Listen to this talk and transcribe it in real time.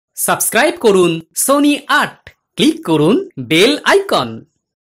Subscribe করুন Sony ৮, click করুন bell icon.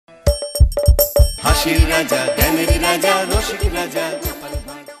 হাসির রাজা, জ্ঞানের রাজা, রসিক রাজা গোপাল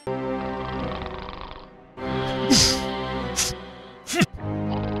ভাঁড়।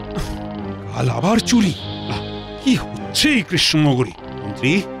 কাল আবার চুরি। কি হচ্ছে এই কৃষ্ণনগরে?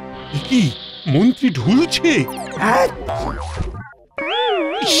 মন্ত্রী, কি মন্ত্রী ঢুলছে?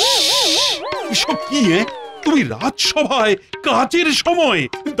 এসব কি? তুমি রাজসভায় কাজের সময়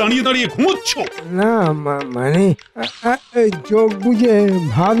দাঁড়িয়ে দাঁড়িয়ে ঘুমোচ্ছ? না মানে চোখ বুঝে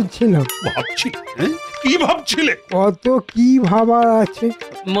ভাবছিলাম। ভাবছিলে? কি ভাবছিলে? কত কি ভাবার আছে।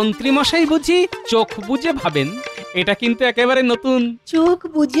 মন্ত্রী মশাই বুঝি চোখ বুঝে ভাবেন? এটা কিন্তু একেবারে নতুন। চোখ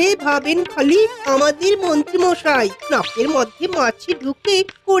বুঝে ভাবেন খালি আমাদের মন্ত্রী মশাই। নাকের মধ্যে মাছি ঢুকে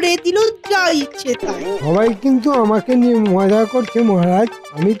করে দিল যা ইচ্ছে তাই। সবাই কিন্তু আমাকে নিয়ে মজা করছে মহারাজ,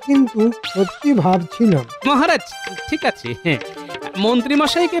 আমি কিন্তু সত্যি ভাবছিলাম। মহারাজ ঠিক আছে, মন্ত্রী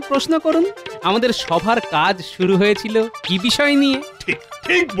মশাইকে প্রশ্ন করুন। আমাদের সভার কাজ শুরু হয়েছিল কি বিষয় নিয়ে? ঠিক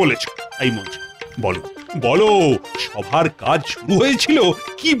ঠিক বলেছ। এই মন্ত্রী বলো বলো, সভার কাজ শুরু হয়েছিল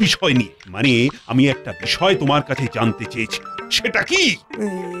কি বিষয় নিয়ে? মানে আমি একটা বিষয় তোমার কাছে জানতে চেয়েছি, সেটা কি?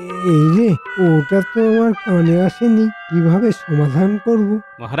 এই রে, ওটা তো আমার কানে আসেনি, কিভাবে সমাধান করব?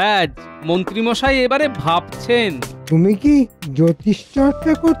 মহারাজ মন্ত্রী মশাই এবারে ভাবছেন। তুমি কি জ্যোতিষ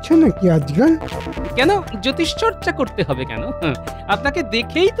চর্চা করছো নাকি আজকাল? কেন জ্যোতিষ চর্চা করতে হবে কেন? আপনাকে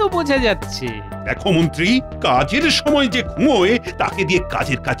দেখেই তো বোঝা যাচ্ছে। দেখো মন্ত্রী, কাজের সময় যে ঘুমোয় তাকে দিয়ে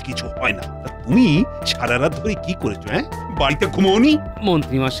কাজের কাজ কিছু হয় না। তুমি সারা রাত ধরে কি করেছো? বাড়িতে ঘুমোনি?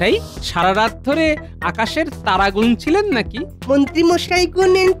 মন্ত্রী মশাই সারা রাত ধরে আকাশের তারা গুনছিলেন নাকি? মন্ত্রী মশাই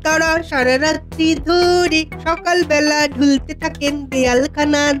গুনেন তারা সারা রাত্রি ধরে, সকালবেলা ঢুলতে থাকেন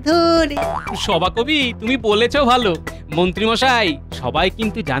দেয়ালখানা ধরে। সভাকবি তুমি বলেছো ভালো। মন্ত্রী মশাই সবাই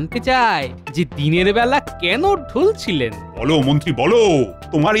কিন্তু জানতে চায় যে দিনের বেলা কেন ঢুলছিলেন। বলো মন্ত্রী বলো,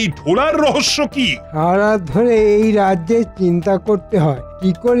 তোমার এই ঢোলার রহস্য কি? সারা ধরে এই রাজ্যে চিন্তা করতে হয়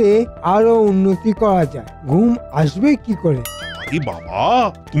কি করে আরো উন্নতি করা যায়। ঘুম আসবে কি করে? আরে বাবা,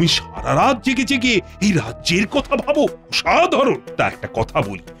 তুমি সারা রাত জেগে জেগে এই রাজ্যের কথা ভাবো, অসাধারণ। তা একটা কথা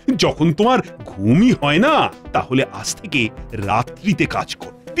বলি, যখন তোমার ঘুমই হয় না তাহলে আজ থেকে রাত্রিতে কাজ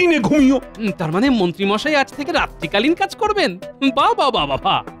কর, দিনে ঘুমিও। তার মানে মন্ত্রী মশাই আজ থেকে রাত্রিকালীন কাজ করবেন? বাহ বাহ বাহ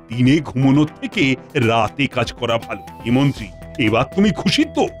বাহ। দিনে ঘুমানোর থেকে রাতে কাজ করা ভালো। এই মন্ত্রী, এবার তুমি খুশি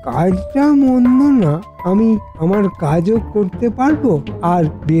তো? কাজটা মন্দ না, আমি আমার কাজও করতে পারবো আর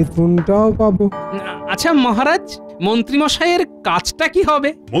বেতনটাও পাবো। আচ্ছা মহারাজ, মন্ত্রী মশাইয়ের কাজটা কি হবে?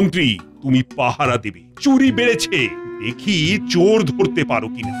 মন্ত্রী, তুমি পাহারা দেবে। চুরি বেড়েছে, দেখি চোর ধরতে পারো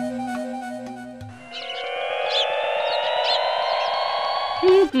কিনা।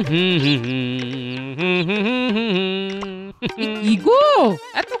 কি গো,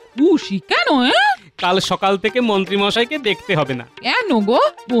 এত খুশি কেন? কাল সকাল থেকে মন্ত্রী মশাইকে দেখতে হবে না। কেন গো,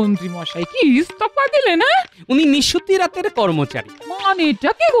 মন্ত্রী মশাই কি ইস্তফা দিলে না? উনি নিশুতি রাতের কর্মচারী। মানে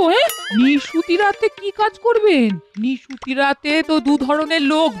এটা কি গো? নিশুতি রাতে কি কাজ করবেন? নিশুতি রাতে তো দু ধরনের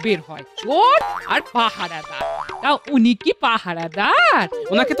লোক বের হয়, চোর আর পাহারাদার। তা উনি কি পাহারাদার?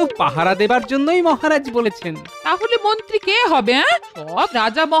 ওনাকে তো পাহারা দেবার জন্যই মহারাজ বলেছেন। তাহলে মন্ত্রী কে হবে? সব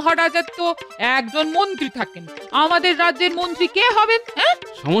রাজা মহারাজার তো একজন মন্ত্রী থাকেন, আমাদের রাজ্যের মন্ত্রী কে হবেন?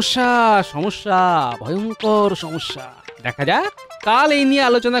 সমস্যা সমস্যা, ভয়ঙ্কর সমস্যা। দেখা যাক, কাল এই নিয়ে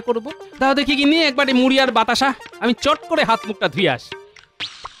আলোচনা করব। তাও দেখি কি নিয়ে একবারে মুড়ি আর বাতাসা, আমি চট করে হাত মুখটা ধুয়ে আসি।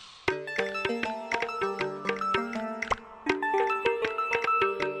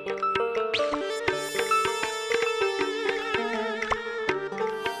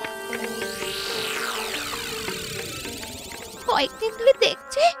 কয়েকদিন ধরে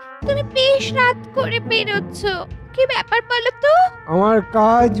দেখছে তুমি বেশ রাত করে বেরোচ্ছ, কি ব্যাপার বলো তো? আমার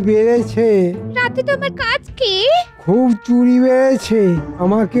কাজ বেড়েছে। রাতে তোমার কাজ কি? খুব চুরি বেড়েছে,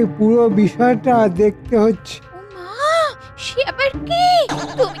 আমাকে পুরো বিষয়টা দেখতে হচ্ছে। মা, সে আবার কি?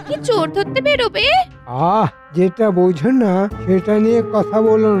 তুমি কি চোর ধরতে বেরোবে? যেটা বোঝো না সেটা নিয়ে কথা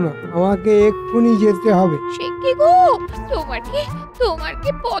বলো না, আমাকে এক্ষুনি যেতে হবে। সে কি গো, তোমার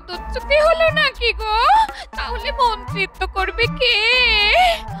কি পদচ্যুতি হলো নাকি গো? তাহলে মন্ত্রিত্ব করবে কে?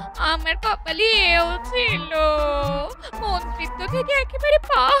 আমার কপালে এও ছিল, মন্ত্রিত্ব থেকে একেবারে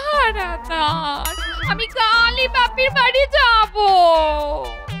পাহারাদার। আমি কালই বাপের বাড়ি যাব।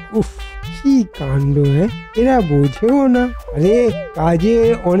 উফ, কি কাণ্ড! এরা বোঝেও না। আরে কাজে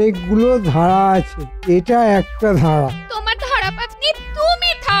অনেকগুলো ধারা আছে, এটা একটা ধারা। তোমার ধারাপাত নিয়ে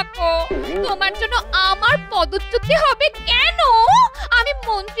তুমি থাকো, তোমার জন্য আমার পদচ্যুতি হবে কেন? আমি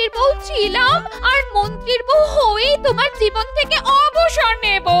মন্ত্রীর বউ ছিলাম আর মন্ত্রীর বউ হয়েই তোমার জীবন থেকে অবসর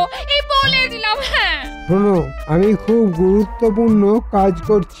নেব, এই বলে দিলাম। হ্যাঁ শোনো, আমি খুব গুরুত্বপূর্ণ কাজ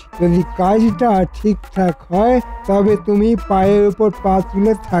করছি। যদি কাজটা ঠিকঠাক হয় তবে তুমি পায়ের উপর পা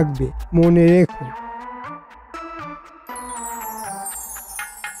তুলে থাকবে, মনে রেখো।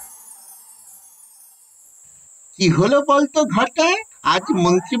 কি হলো বলতো ঘটা? আজ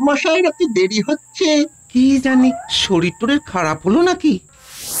মন্ত্রী মশাইয়ের এত দেরি হচ্ছে। কি জানি শরীর টরীর খারাপ হলো নাকি?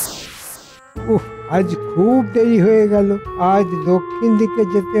 উফ, আজ খুব দেরি হয়ে গেল। আজ দক্ষিণ দিকে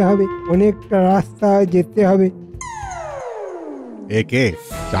যেতে হবে, অনেকটা রাস্তা যেতে হবে। একে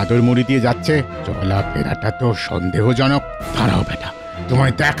চাদর মুড়ি দিয়ে যাচ্ছে, চলাফেরাটা তো সন্দেহজনক। দাঁড়াও বেটা,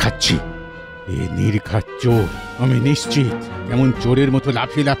 তোমায় দেখাচ্ছি। এ নির্ঘাত চোর, আমি নিশ্চিত। কেমন চোরের মতো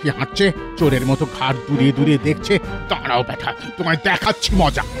লাফিয়ে লাফিয়ে হাঁটছে, চোরের মতো ঘাট দুরিয়ে দুরিয়ে দেখছে। দাঁড়াও বেটা, তোমায় দেখাচ্ছি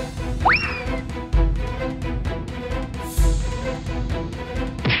মজা।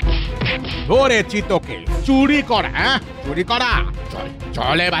 ধরেছি তোকে চুরি করা। হ্যাঁ, চুরি করা। চল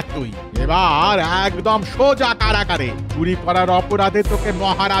চল এবার তুই, এবার একদম সোজা কারাগারে। চুরি করার অপরাধে তোকে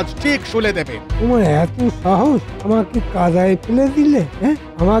মহারাজ ঠিক শুলে দেবে। তোমার এত সাহস, আমাকে কাদায় ফেলে দিলে? হ্যাঁ,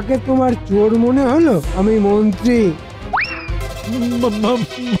 আমাকে তোমার চোর মনে হলো? আমি মন্ত্রী।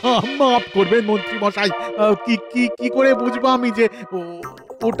 মাফ করবেন মন্ত্রী মশাই, কি কি কি করে বুঝবো আমি যে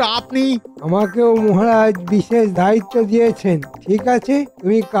ওটা আপনি? আমাকেও মহারাজ বিশেষ দায়িত্ব দিয়েছেন। ঠিক আছে,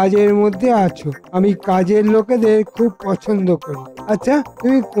 তুমি কাজের মধ্যে আছো। আমি কাজের লোকেদের খুব পছন্দ করি। আচ্ছা,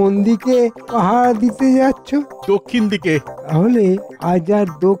 তুমি কোন দিকে পাহারা দিতে যাচ্ছ? দক্ষিণ দিকে। তাহলে আজ আর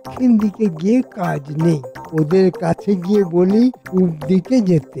দক্ষিণ দিকে গিয়ে কাজ নেই। ওদের কাছে গিয়ে বলি পূব দিকে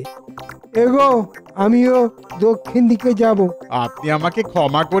যেতে। এগো, আমিও দক্ষিণ দিকে যাব। আপনি আমাকে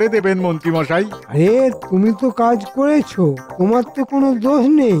ক্ষমা করে দেবেন মন্ত্রী মশাই। আরে, তুমি তো কাজ করেছো, তোমার তো কোনো দোষ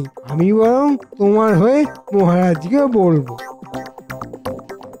নেই। আমি বরং তোমার হয়ে মহারাজকে বলবো।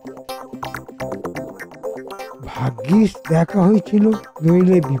 ভাগ্যিস দেখা হয়েছিল,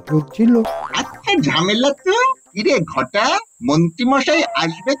 নইলে বিপদ ছিল। আচ্ছা, ঝামেলা তো। কিরে ঘটা, মন্ত্রী মশাই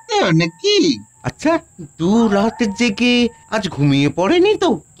আসবে তো নাকি? আচ্ছা, দু রাত জেগে আজ ঘুমিয়ে পড়েনি তো?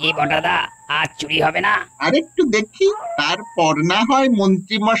 কি বটাদা, আজ চুরি হবে না? আরেকটু দেখি, তারপর না হয়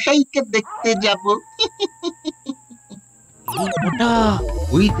মন্ত্রী মশাইকে দেখতে যাব। বটা,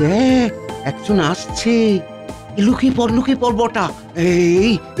 ওই দেখ একজন আসছে। লুকিয়ে পড় বটা।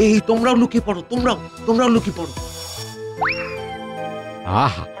 এই এই তোমরাও লুকিয়ে পড়ো, তোমরাও লুকিয়ে পড়ো।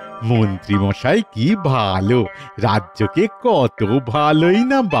 আহা, মন্ত্রী মশাই কি ভালো, রাজ্যকে কত ভালোই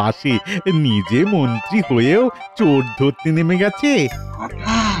না বাসে। নিজে মন্ত্রী হয়েও চোর ধরতে নেমে গেছে।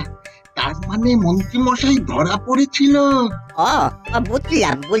 তার মানে মন্ত্রী মশাই ধরা পড়েছিল।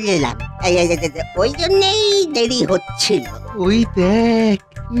 বুঝলাম। ওই জন্যই দেরি হচ্ছিল। ওই দেখ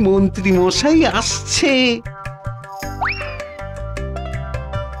মন্ত্রী মশাই আসছে।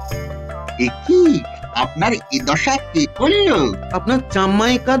 কি আপনার এ দশা কে করলো? আপনার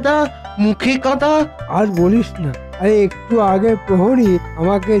জামাই কাদা, মুখে কাদা। আর বলিস না, আরে একটু আগে প্রহরী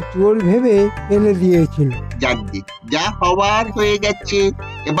আমাকে চোর ভেবে ফেলে দিয়েছিল। যাকে যা হওয়ার হয়ে গেছে,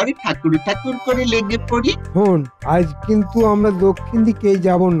 এবারে ঠাকুর ঠাকুর করে লেগে পড়ি। শোন, আজ কিন্তু আমরা দক্ষিণ দিকে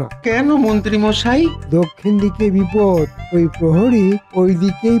যাব না। কেন মন্ত্রী মশাই? দক্ষিণ দিকে বিপদ। ওই প্রহরী ওই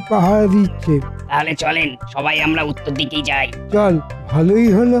দিকেই পাহারা দিচ্ছে। তাহলে চলেন সবাই আমরা উত্তর দিকেই যাই। চল, ভালোই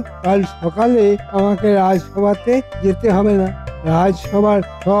হলো। কাল সকালে আমাকে রাজসভাতে যেতে হবে না। রাজসভার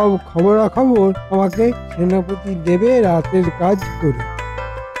সব খবরাখবর আমাকে সেনাপতি দেবে রাতের কাজ করে।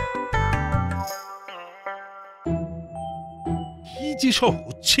 কি যে সব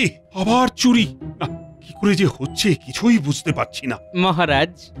হচ্ছে, আবার চুরি। না, কি করে যে হচ্ছে কিছুই বুঝতে পারছি না।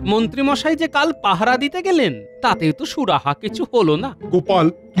 মহারাজ, মন্ত্রী মশাই যে কাল পাহারা দিতে গেলেন, তাতেও তো সুরাহা কিছু হলো না। গোপাল,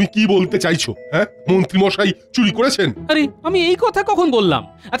 তুমি কি বলতে চাইছো? হ্যাঁ, মন্ত্রী মশাই চুরি করেছেন? আরে, আমি এই কথা কখন বললাম?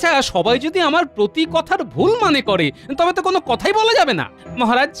 আচ্ছা, সবাই যদি আমার প্রতি কথার ভুল মানে করে, তবে তো কোনো কথাই বলা যাবে না।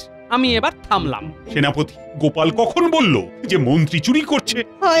 মহারাজ, আমি এবার থামলাম। সেনাপতি, গোপাল কখন বলল যে মন্ত্রী চুরি করছে?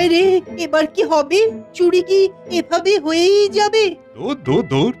 হায় রে, এবার কি হবে? চুরি কি এভাবে হয়েই যাবে?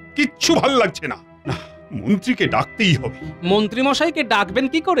 দূর, কিচ্ছু ভাল লাগছে না। না, মন্ত্রীকে ডাকতেই হবে। মন্ত্রী মশাইকে ডাকবেন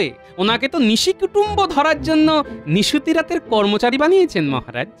কি করে? ওনাকে তো নিশি কুটুম্ব ধরার জন্য নিশুতি রাতের কর্মচারী বানিয়েছেন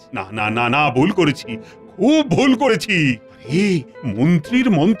মহারাজ। না, ভুল করেছি, খুব ভুল করেছি। মন্ত্রীর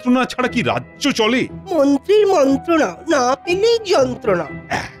মন্ত্রণা ছাড়া কি রাজ্য চলে? মন্ত্রীর মন্ত্রণা না পেলেই যন্ত্রণা।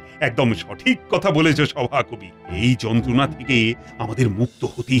 একদম সঠিক কথা বলেছো সভাকবি। এই যন্ত্রণা থেকে আমাদের মুক্ত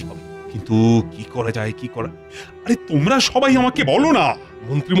হতেই হবে। কিন্তু কি করা যায়? আরে তোমরা সবাই আমাকে বলো না।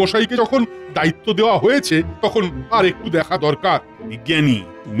 মন্ত্রী মশাইকে যখন দায়িত্ব দেওয়া হয়েছে, তখন আর একটু দেখা দরকার। বিজ্ঞানী,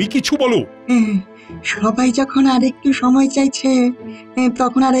 তুমি কিছু বলো। সবাই যখন আর একটু সময় চাইছে,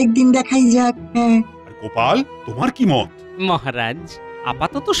 তখন আর একদিন দেখাই যাক। আর গোপাল, তোমার কি মত? মহারাজ,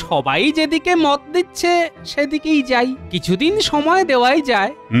 আপাতত সবাই যেদিকে মত দিচ্ছে সেদিকেই যাই। কিছুদিন সময় দেওয়াই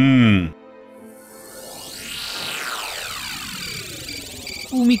যায়।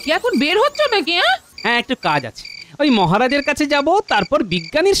 তুমি কি এখন বের হচ্ছ নাকি? হ্যাঁ, একটু কাজ আছে, ওই মহারাজের কাছে যাব, তারপর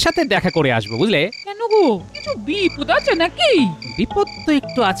বিজ্ঞানীর সাথে দেখা করে আসবো, বুঝলে? কেন গো, কিছু বিপদ আছে নাকি? বিপদ তো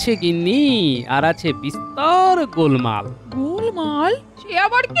একটু আছে গিন্নি, আর আছে বিস্তর গোলমাল। গোলমাল? সে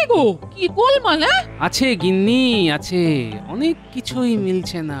আবার কি গো, কি গোলমাল? আছে গিন্নি, আছে, অনেক কিছুই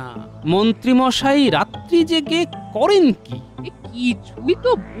মিলছে না। মন্ত্রী মশাই রাত্রি জেগে করেন কি? কিছুই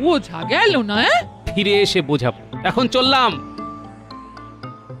তো বোঝা গেল না। ফিরে এসে বোঝাবো, এখন চললাম।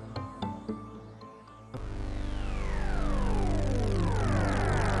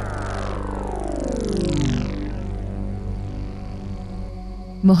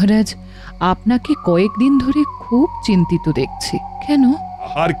 মহারাজ, আপনাকে কয়েকদিন ধরে খুব চিন্তিত দেখছি, কেন?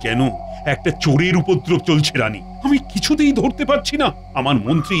 আর কেন, একটা চোরের উপদ্রব চলছে রানী, আমি কিছুতেই ধরতে পারছি না। আমার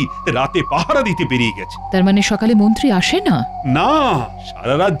মন্ত্রী রাতে পাহারা দিতে বেরিয়ে গেছে। তার মানে সকালে মন্ত্রী আসে না? না,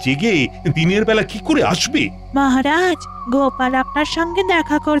 সারা রাত জেগে দিনের বেলা কি করে আসবে? মহারাজ, গোপাল আপনার সঙ্গে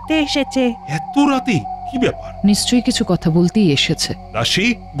দেখা করতে এসেছে। এত রাতে? কি ব্যাপার? নিশ্চয়ই কিছু কথা বলতেই এসেছে। দাসী,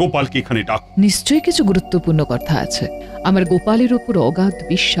 গোপালকে এখানে ডাক। নিশ্চয়ই কিছু গুরুত্বপূর্ণ কথা আছে। আমার গোপালের উপর অগাধ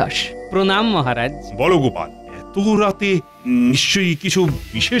বিশ্বাস। প্রণাম মহারাজ। বলো গোপাল, এত রাতে নিশ্চয়ই কিছু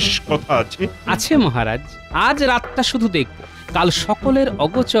বিশেষ কথা আছে। আছে মহারাজ, আজ রাতটা শুধু দেখব, কাল সকলের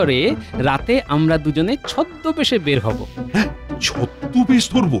অগোচরে রাতে আমরা দুজনে ছদ্মবেশে বের হব। ছদ্মবেশ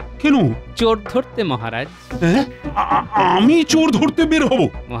ধরবো? কেন? চোর ধরতে মহারাজ। আমি চোর ধরতে বের হব?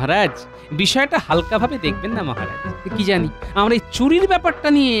 মহারাজ, বিষয়টা হালকাভাবে দেখবেন না মহারাজ। কি জানি আমার এই চুরির ব্যাপারটা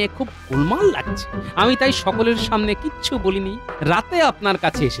নিয়ে খুব গোলমাল লাগছে, আমি তাই সকলের সামনে কিচ্ছু বলিনি, রাতে আপনার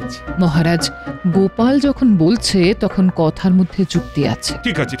কাছে এসেছি। মহারাজ, গোপাল যখন বলছে তখন কথার মধ্যে যুক্তি আছে।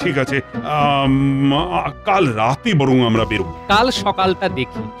 ঠিক আছে, ঠিক আছে, কাল রাতে বরং আমরা বেরোবো। কাল সকালটা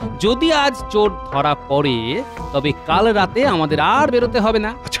দেখি, যদি আজ চোর ধরা পড়ে তবে কাল রাতে আমাদের আর বেরোতে হবে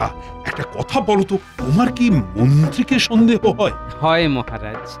না। আচ্ছা, একটা কথা বলো তো, তোমার কি মন্ত্রীকে সন্দেহ হয়? হয়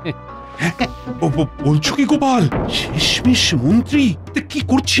মহারাজ। বলছো কি গোপাল? শেষমেশ মন্ত্রী? কি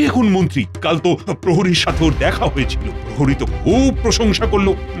করছে এখন মন্ত্রী? কাল তো প্রহরীর সাথে ওর দেখা হয়েছিল, প্রহরী তো খুব প্রশংসা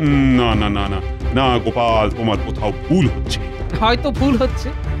করলো। না না না না না গোপাল, তোমার কোথাও ভুল হচ্ছে। হয়তো ভুল হচ্ছে,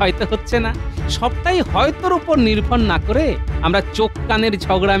 হয়তো হচ্ছে না, সবটাই হয়তোর উপর নির্ভর না করে আমরা চোখ কানের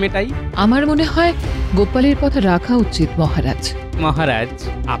ঝগড়া মেটাই। আমার মনে হয় গোপালের কথা রাখা উচিত মহারাজ। মহারাজ,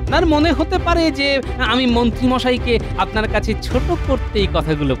 আপনার মনে হতে পারে যে আমি মন্ত্রী মশাইকে আপনার কাছে ছোট করতে এই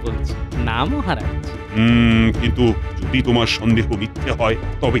কথাগুলো বলছি। না মহারাজ। কিন্তু যদি তোমার সন্দেহ মিথ্যে হয়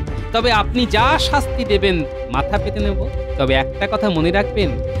তবে আপনি যা শাস্তি দেবেন মাথা পেতে নেব। তবে একটা কথা মনে রাখবেন,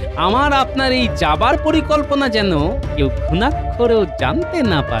 আমার আপনার এই যাবার পরিকল্পনা যেন কেউ ঘুণাক্ষরেও জানতে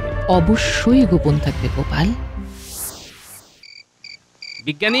না পারে। অবশ্যই গোপন থাকবে গোপাল।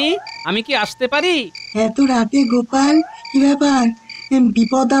 বিজ্ঞানী, আমি কি আসতে পারি? এত রাতে গোপাল, কি ব্যাপার?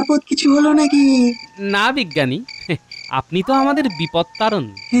 বিপদ আপদ কিছু হলো নাকি? না বিজ্ঞানী, আপনি তো আমাদের বিপদ তারণ।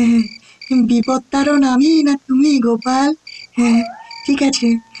 বিপদ তারণ আমি না তুমি গোপাল? হ্যাঁ, ঠিক আছে,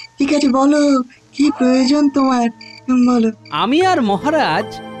 ঠিক আছে, বলো কি প্রয়োজন তোমার, বলো। আমি আর মহারাজ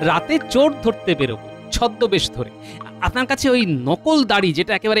রাতে চোর ধরতে বেরোবো, ছদ্মবেশ ধরে। আপনার কাছে ওই নকল দাড়ি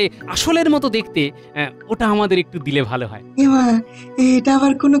যেটা একেবারে আসলের মতো দেখতে, ওটা আমাদের একটু দিলে ভালো হয়। এমা, এটা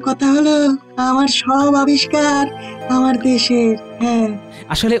আবার কোনো কথা হলো? আমার সব আবিষ্কার আমার দেশের। হ্যাঁ,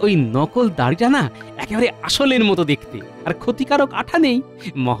 আসলে ওই নকল দাড়িটা না একেবারে আসলের মতো দেখতে, আর ক্ষতিকারক আঠা নেই।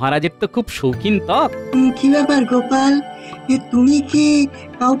 মহারাজের তো খুব শৌখিন ত্বক। কি ব্যাপার গোপাল, তুমি কি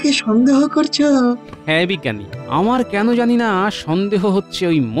কাউকে সন্দেহ করছো? হ্যাঁ বিজ্ঞানী, আমার কেন জানি না সন্দেহ হচ্ছে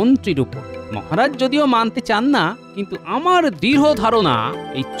ওই মন্ত্রীর উপর। মহারাজ যদিও মানতে চান না, কিন্তু আমার দৃঢ় ধারণা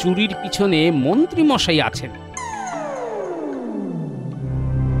এই চুরির পিছনে মন্ত্রী মশাই আছেন।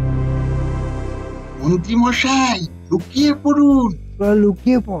 মন্ত্রী মশাই, লুকিয়ে পড়ুন।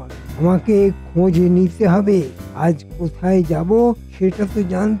 লুকিয়ে পড়, আমাকে খোঁজ নিতে হবে। আজ কোথায় যাব সেটা তো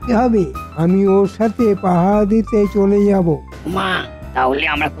জানতে হবে। আমি ওর সাথে পাহারা দিতে চলে যাব। মা, তাহলে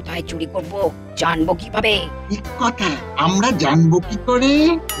আমরা কোথায় চুরি করব, জানবো কিভাবে? ঠিক কথা, আমরা জানবো কি করে?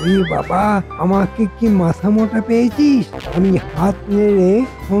 ওই বাবা, আমাকে কি মাথা মোটা পেয়েছিস? আমি হাত নেড়ে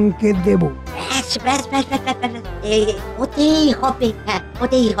সংকেত দেব। ওতেই হবে, হ্যাঁ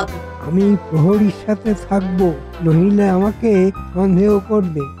ওতেই হবে। আমি প্রহরীর সাথে থাকবো, নইলে আমাকে সন্দেহ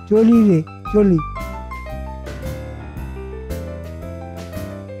করবে। চলি রে, চলি।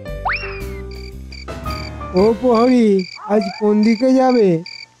 ও প্রহরী, আজ কোন দিকে যাবে?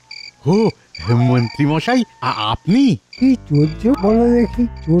 ও মন্ত্রী মশাই, আপনি? কি চলছে বলো দেখি,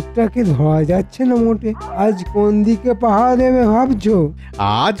 চোরটাকে ধরা যাচ্ছে না মোটে। আজ কোন দিকে পাহারা দেবে ভাবছো?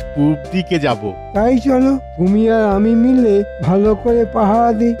 আজ পূব দিকে যাব। তাই চলো, তুমি আর আমি মিলে ভালো করে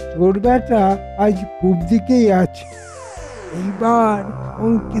পাহারা দিই। চোর বেটা আজ পূব দিকেই আছে। এইবার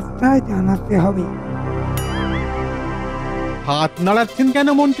সংকেতটা জানাতে হবে। হাত নাড়াচ্ছেন কেন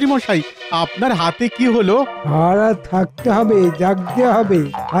মন্ত্রী মশাই? আপনার হাতে কি হলো? সারা থাকতে হবে, জাগতে হবে,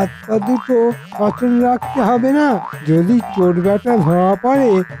 হাত পা দুটো সচল রাখতে হবে না? যদি চোর বেটা ধরা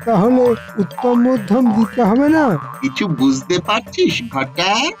পড়ে তাহলে উত্তম মধ্যম দিতে হবে না? কিছু বুঝতে পারছিস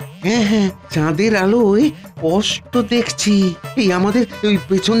ঘটা? হ্যাঁ হ্যাঁ, চাঁদের আলোয় স্পষ্ট দেখছি। এই আমাদের ওই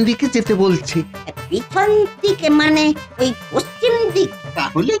পেছন দিকে যেতে বলছে। পিছন দিকে মানে ওই পশ্চিম দিক?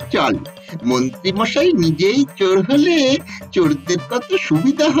 তাহলে চল, মন্ত্রী মশাই নিজেই চোর হলে চোরদের কত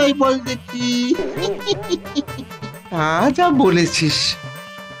সুবিধা হয় বল দেখি। তা যা বলেছিস।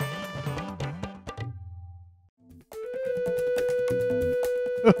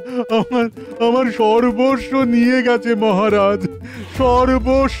 আমার সর্বস্ব নিয়ে গেছে মহারাজ,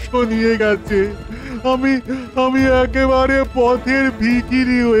 সর্বস্ব নিয়ে গেছে। আমি একেবারে পথের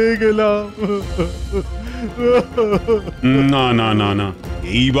ভিখিরি হয়ে গেলাম। না না না না,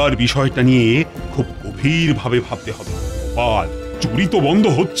 এইবার বিষয়টা নিয়ে খুব গভীরভাবে ভাবতে হবে। আর চুরি তো বন্ধ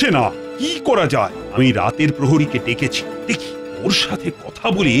হচ্ছে না, কি করা যায়? আমি রাতের প্রহরীকে ডেকেছি, দেখি ওর সাথে কথা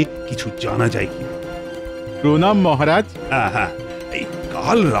বলে কিছু জানা যায় কি। প্রণাম মহারাজ। হ্যাঁ হ্যাঁ, এই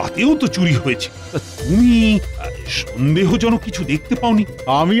কাল রাতেও তো চুরি হয়েছে, তুমি সন্দেহজনক কিছু দেখতে পাওনি?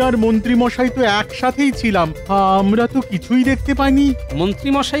 আমি আর মন্ত্রী মশাই তো একসাথেই ছিলাম, আমরা তো কিছুই দেখতে পাইনি। মন্ত্রী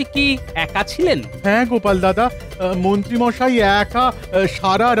মশাই কি একা ছিলেন? হ্যাঁ গোপাল দাদা, মন্ত্রী মশাই একা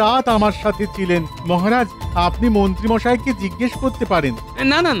সারা রাত আমার সাথে ছিলেন। মহারাজ, আপনি মন্ত্রী মশাইকে জিজ্ঞেস করতে পারেন।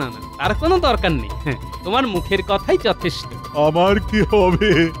 না না না না, তার কোনো দরকার নেই। হ্যাঁ, তোমার মুখের কথাই যথেষ্ট। আমার কি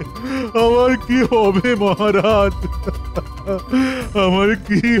হবে, আমার কি হবে মহারাজ, আমার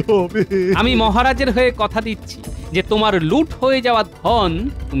কি হবে? আমি মহারাজের হয়ে কথা দিচ্ছি যে তোমার লুট হয়ে যাওয়া ধন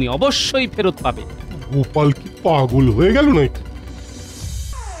তুমি অবশ্যই ফেরত পাবে। গোপাল কি পাগল হয়ে গেল নাকি?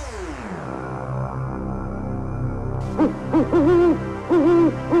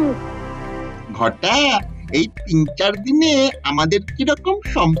 ঘটা, এই ৩-৪ দিনে আমাদের কিরকম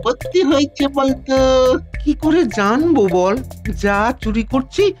সম্পত্তি হয়েছে বলতো? কি করে জানবো বল? যা চুরি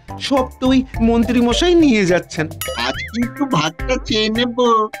করছি সব তো ওই মন্ত্রী মশাই নিয়ে যাচ্ছেন। আজ কিন্তু ভাগটা চেয়ে নেব।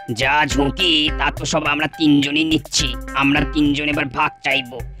 যা ঝুঁকি তা তো সব আমরা তিনজনই নিচ্ছি। আমরা তিনজন এবার ভাগ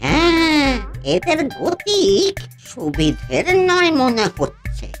চাইবো। হ্যাঁ, এদের গতি সুবিধের নয় মনে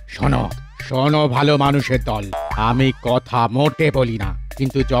হচ্ছে। শোনো শোনো ভালো মানুষের দল, আমি কথা মোটে বলি না,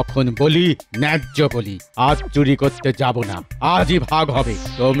 কিন্তু যখন বলি ন্যায্য বলি। আজ চুরি করতে যাব না, আজই ভাগ হবে।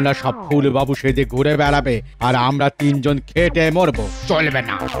 তোমরা সব ফুল বাবু সেজে ঘুরে বেড়াবে আর আমরা তিনজন খেটে মরবো, চলবে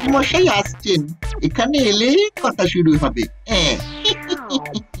না। মশাই আসছেন, এখানে এলেই কথা শুরু হবে।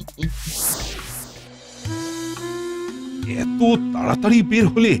 এত তাড়াতাড়ি বের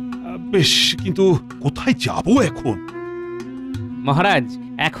হলে বেশ, কিন্তু কোথায় যাব এখন? মহারাজ,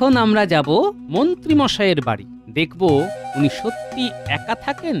 এখন আমরা যাব মন্ত্রী মশাইয়ের বাড়ি। দেখব উনি সত্যি একা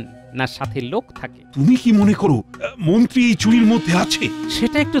থাকেন না সাথে লোক থাকে। তুমি কি মনে করো মন্ত্রী এই চুরির মধ্যে আছে?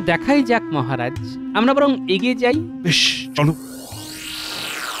 সেটা একটু দেখাই যাক মহারাজ, আমরা বরং এগিয়ে যাই। বেশ, চলো।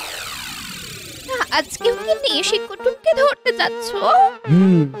 আজকে কি নিশি কুটুমকে ধরতে যাচ্ছ?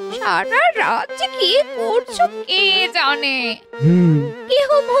 সারা রাত যে কি করছো কে জানে। কি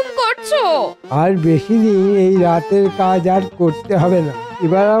হুম হুম করছো? আর বেশি দিন এই রাতের কাজ আর করতে হবে না।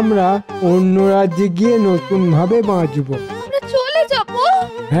 এবার আমরা অন্য রাজ্যে গিয়ে নতুন ভাবে বাঁচবো। আমরা চলে যাব?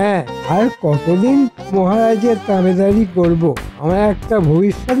 হ্যাঁ, আর কতদিন মহারাজের তাবেদারি করব? আমার একটা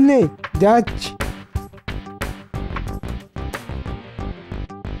ভবিষ্যৎ নেই, যাচ্ছি।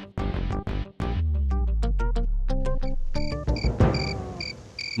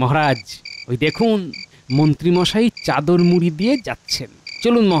 মহারাজ, ওই দেখুন মন্ত্রী মশাই চাদর মুড়ি দিয়ে যাচ্ছেন।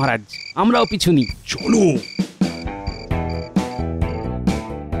 চলুন মহারাজ, আমরাও পিছু নিই। চলো।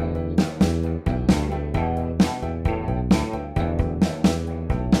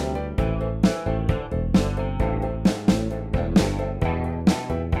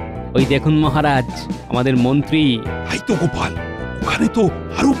 ওই দেখুন মহারাজ, আমাদের মন্ত্রী। তাই তো গোপাল, ওখানে তো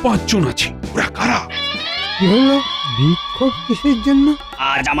আরো 5 জন আছে। ওরা কারা? কি হলো? বিক্ষোভ কিসের জন্য?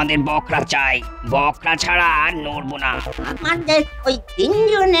 আজ আমাদের বকরা চাই, বকরা ছাড়া আর নড়বো না। আমাদের ওই 3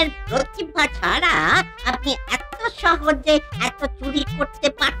 জনের প্রতিভা ছাড়া আপনি এত সহজে এত চুরি করতে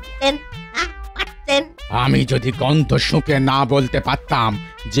পারতেন? আমি যদি গন্ধ শুঁকে না বলতে পারতাম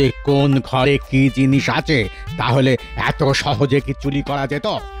যে কোন ঘরে কি জিনিস আছে, তাহলে এত সহজে কি চুরি করা যেত?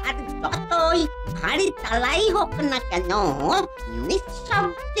 আর যতই ভারী তালাই হোক না কেন,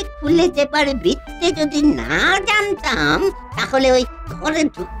 নিঃশব্দে খুলে যেবার বৃত্তে যদি না জানতাম, তাহলে ওই ঘরে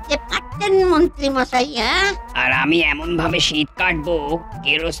ঢুকতে পারতেন কাটতেন মন্ত্রী মশাই? হ্যাঁ, আর আমি এমন ভাবে শীত কাটবো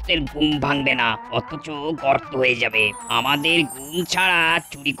গেরস্তের ঘুম ভাঙবে না, অথচ গর্ত হয়ে যাবে। আমাদের ঘুম ছাড়া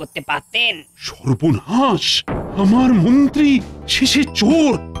চুরি করতে পারতেন? সর্বনাশ, আমার মন্ত্রী শেষে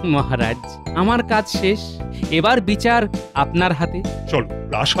চোর। মহারাজ, আমার কাজ শেষ, এবার বিচার আপনার হাতে। চলো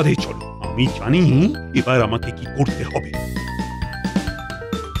প্রাসাদে চলো, আমি জানি এবার আমাকে কি করতে হবে।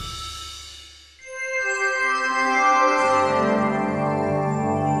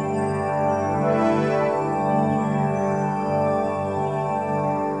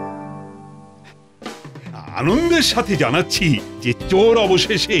 আনন্দের সাথে জানাচ্ছি যে চোর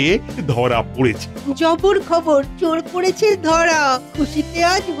অবশেষে ধরা পড়েছে। জবর খবর, চোর পড়েছে ধরা। খুশিতে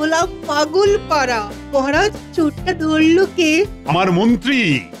আজ হলাম পাগল পাড়া। মহারাজ, চোরটা ধরলো কে? আমার মন্ত্রী,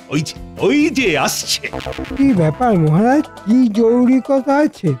 ওই যে আসছে। কি ব্যাপার মহারাজ, কি জরুরি কথা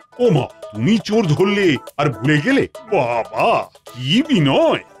আছে? ওমা, তুমি চোর ধরলে আর ভুলে গেলে? বাবা, কি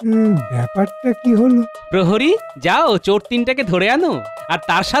বিনয়! ব্যাপারটা কি হলো? প্রহরী, যাও চোর তিনটাকে ধরে আনো, আর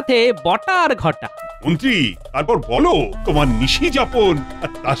তার সাথে বটা আর ঘটা। মন্ত্রী, তারপর বলো তোমার নিশি যাপন আর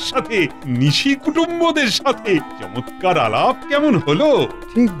তার সাথে নিশি কুটুম্বদের সাথে চমৎকার আলাপ কেমন হলো?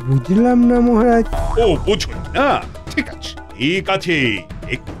 ঠিক বুঝলাম না মহারাজ। ও, বোঝো না? ঠিক আছে, ঠিক আছে,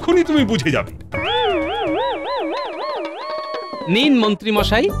 এক্ষুনি তুমি বুঝে যাবে। নিন মন্ত্রী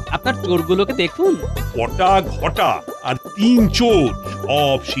মশাই, আপনার চোরগুলোকে দেখুন। বটা, ঘটা আর তিন চোর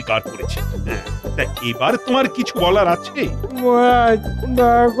সব স্বীকার করেছে। তা এবার তোমার কিছু বলার আছে? মহারাজ,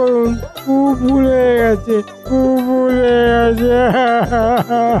 দয়া করুন, খুব ভুল হয়ে গেছে, খুব ভুল হয়ে গেছে।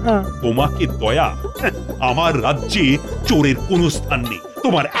 তোমাকে দয়া? আমার রাজ্যে চোরের কোনো স্থান নেই।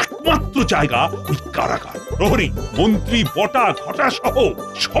 তোমার একমাত্র জায়গা ওই কারাগার। প্রহরী, মন্ত্রী, বটা, ঘটা সহ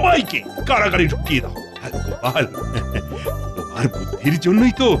সবাইকে কারাগারে ঢুকিয়ে দাও। আর গোপাল, তোমার বুদ্ধির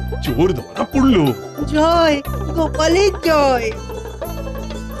জন্যই তো চোর ধরা পড়লো। জয় গোপালের জয়।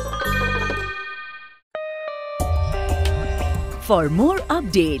 For more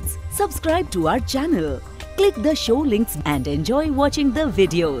updates, subscribe to our channel, click the show links and enjoy watching the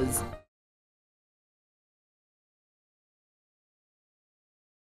videos.